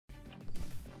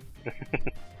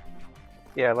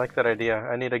Yeah, I like that idea.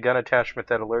 I need a gun attachment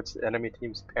that alerts the enemy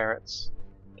team's parents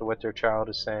to what their child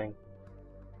is saying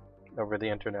over the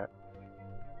internet.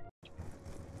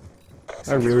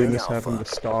 I really miss having the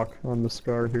stock on the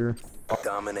Scar here.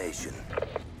 Domination.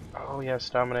 Oh yes,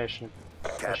 domination.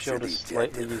 The shield is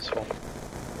slightly useful.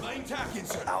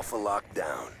 Alpha locked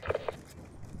down.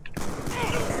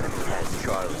 Enemy has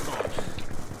Charlie.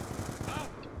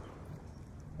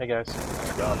 Hey guys.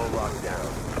 Bravo locked down.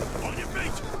 On your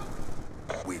feet.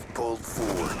 We've pulled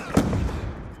forward.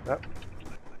 Yep.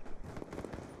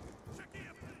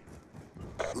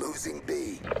 Losing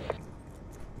B.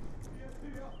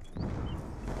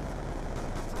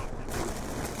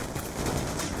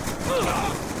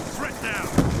 Threat down.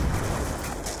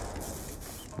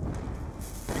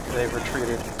 They've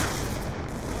retreated.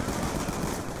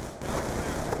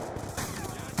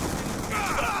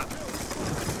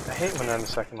 I hate when they're on the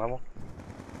second level.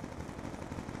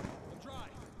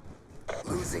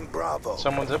 Losing Bravo.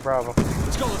 Someone's at Bravo.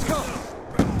 Let's go, let's go.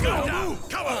 Go now.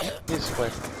 Come on. He's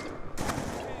clear.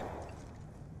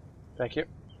 Thank you.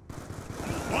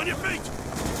 On your feet.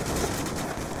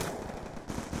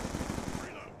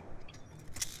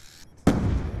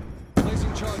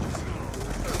 Placing charges.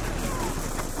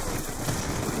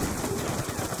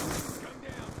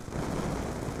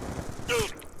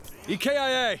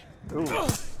 EKIA. Ooh.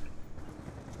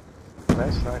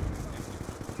 Nice night.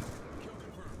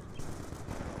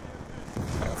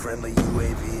 Friendly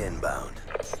UAV inbound.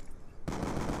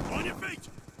 On your feet!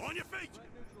 On your feet!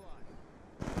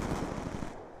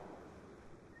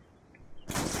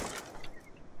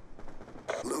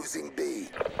 Losing B.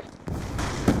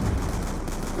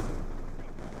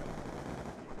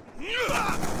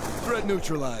 Threat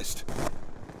neutralized.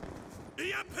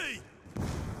 EMP!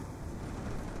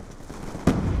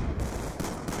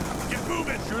 Get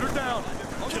moving! Shoot her down!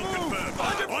 Kill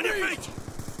confirmed! On your feet!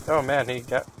 Oh man, he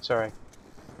got. Sorry.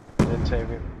 Didn't save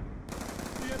you.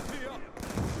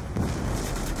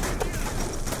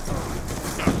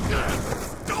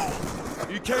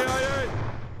 EKIA!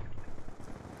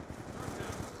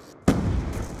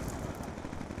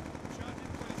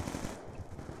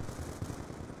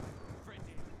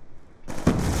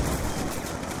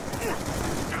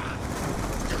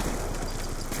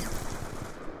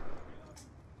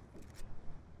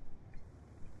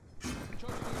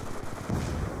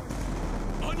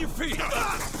 On your feet!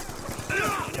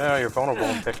 Oh, you're vulnerable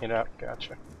in picking it up.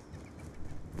 Gotcha.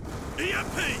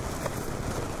 EMP!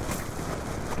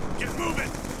 Get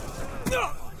moving!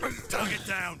 Target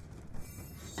down!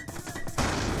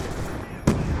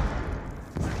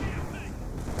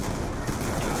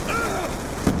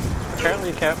 Apparently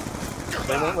you can't.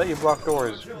 They won't let you block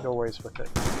doorways with it.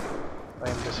 I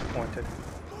am disappointed.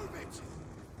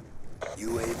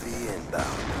 UAV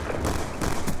inbound.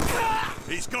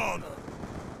 He's gone!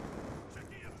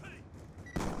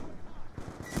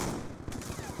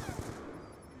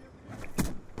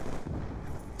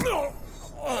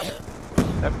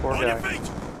 That poor guy.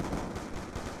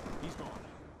 He's gone.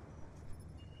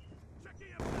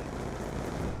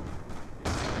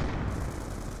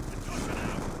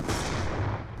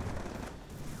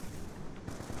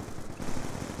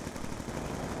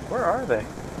 Where are they?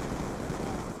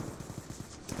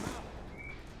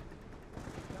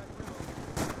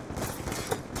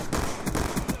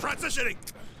 Transitioning!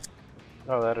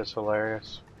 Oh, that is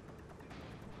hilarious.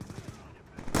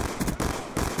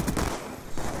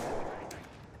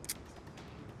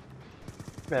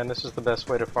 Man, this is the best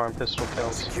way to farm pistol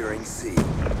kills. Securing C.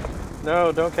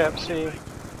 No, don't cap C.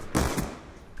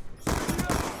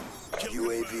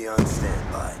 UAV on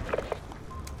standby.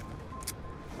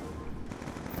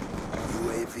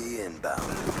 UAV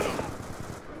inbound.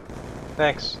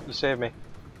 Thanks, you saved me.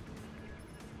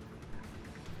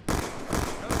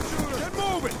 Get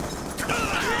moving!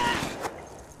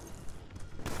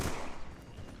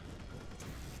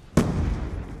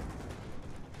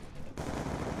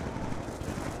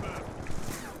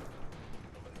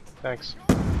 Thanks.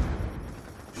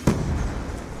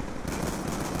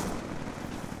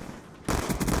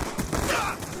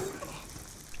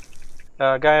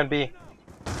 Guy on B.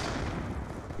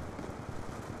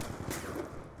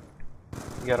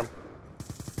 You get him.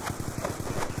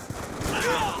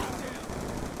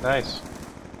 Nice.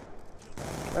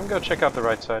 I'm gonna go check out the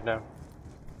right side now.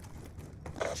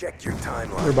 Check your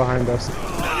timeline. They're behind us.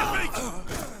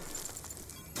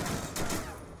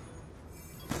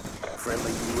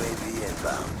 Friendly UAV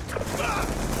inbound.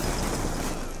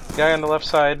 Guy on the left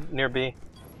side near B.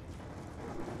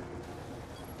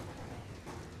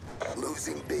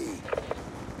 Losing B.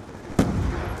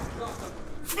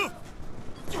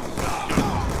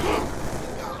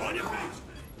 On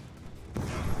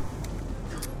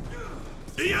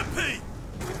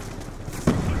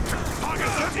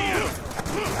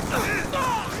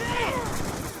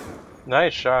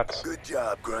Nice shots. Good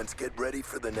job, grunts. Get ready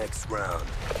for the next round.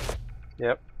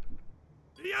 Yep.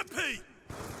 EMP!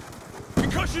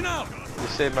 Concussion out! You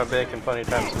saved my bacon plenty of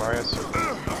times, Marius.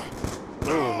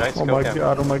 Ooh, nice Oh kill my cam.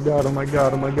 god, oh my god, oh my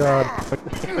god, oh my god.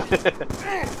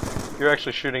 You're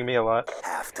actually shooting me a lot,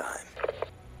 Halftime.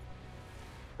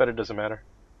 but it doesn't matter.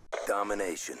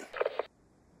 Domination.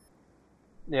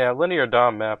 Yeah, linear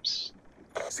dom maps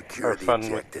Secure are the fun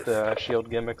objective. with shield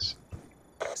gimmicks.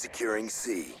 Securing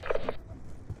C.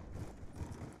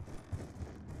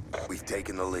 We've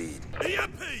taken the lead.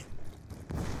 EMP!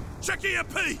 Check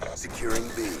EMP! Securing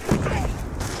B.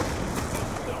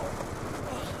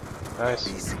 Nice.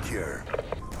 B secure.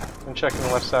 I'm checking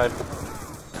the left side.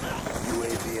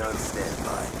 UAV on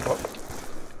standby.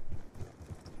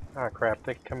 Ah, crap.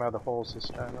 They can come out of the holes this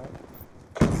time, right?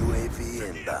 UAV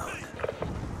inbound.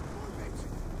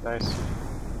 Nice.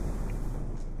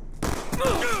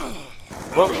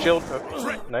 Whoa, shield.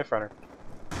 Oh, knife runner.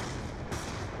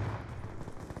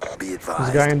 Be advised. There's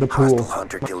a guy in the pool. Hostile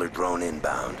hunter-killer drone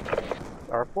inbound.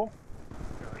 Arpal?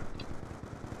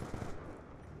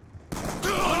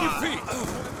 On your feet!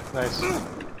 Nice.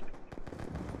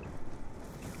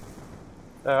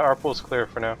 Arpal's clear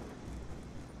for now.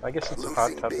 I guess it's a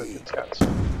hot tub if it's got some.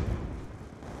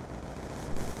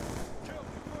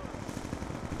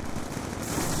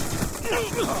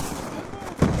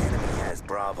 Enemy has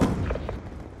Bravo.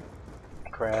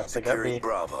 Crap, they got Securing me.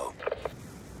 Bravo.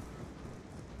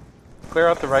 Clear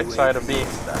out the right side of B.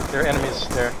 inbound. There are enemies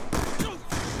there.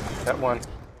 That one.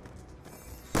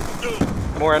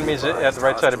 More enemies at the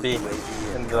right side of B.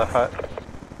 In the hut.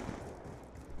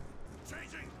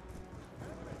 Changing!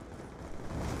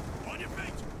 On your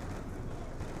feet!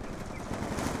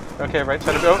 Okay, right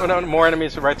side of B. Oh no, more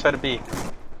enemies at right side of B.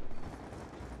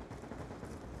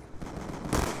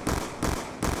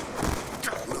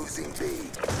 Losing B.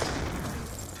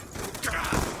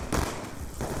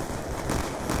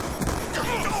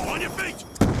 On your feet!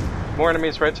 More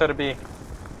enemies right side of B.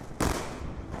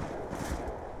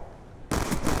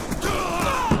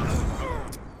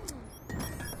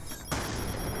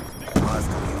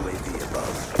 Hostile UAV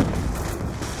above.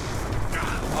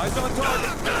 Eyes on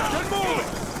target! Get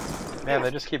moving! Man,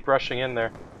 they just keep rushing in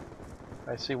there.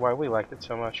 I see why we liked it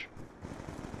so much.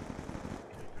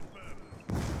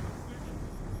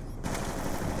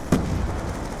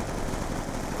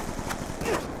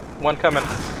 One coming.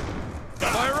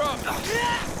 Fire up!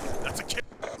 That's a kill!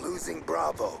 Losing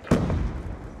Bravo.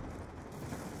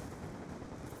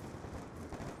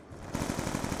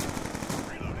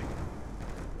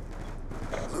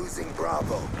 Losing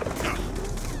Bravo.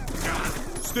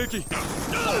 Sticky!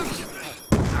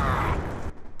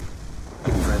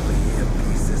 Friendly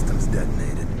EMP systems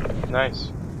detonated.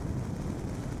 Nice.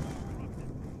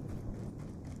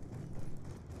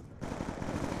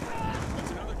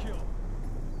 That's another kill.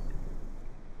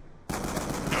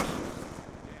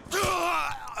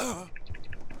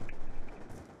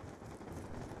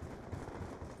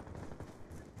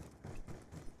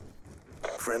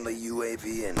 Friendly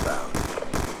UAV inbound.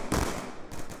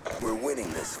 We're winning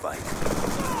this fight.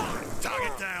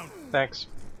 Target down! Thanks.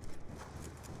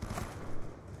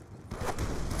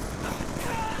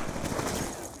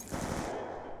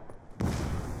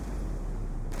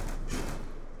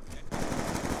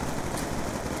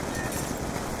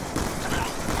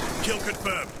 Kill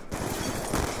confirmed.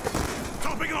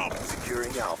 Topping off!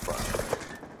 Securing Alpha.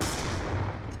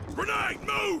 Grenade,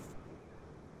 move!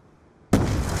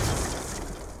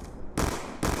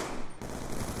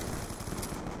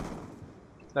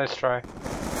 Nice try.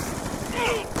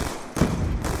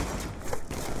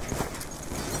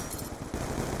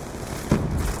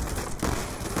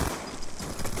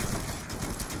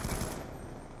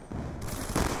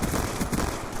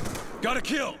 Got a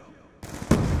kill!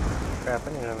 Crap,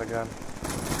 I need another gun.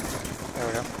 There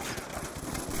we go.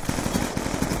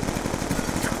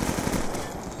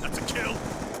 That's a kill!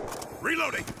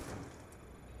 Reloading!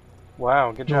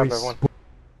 Wow, good job Nice. everyone.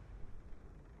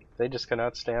 They just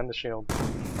cannot stand the shield.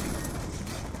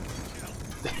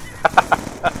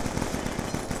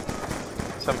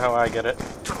 Somehow I get it.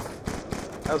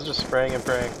 I was just spraying and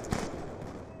praying.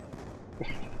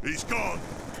 He's gone!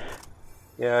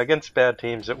 Yeah, against bad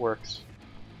teams it works.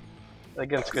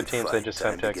 Against good teams they fight. just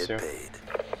Time to semtex get you. paid.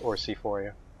 Or C4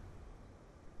 you.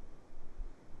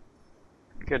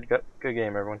 Good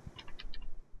game everyone.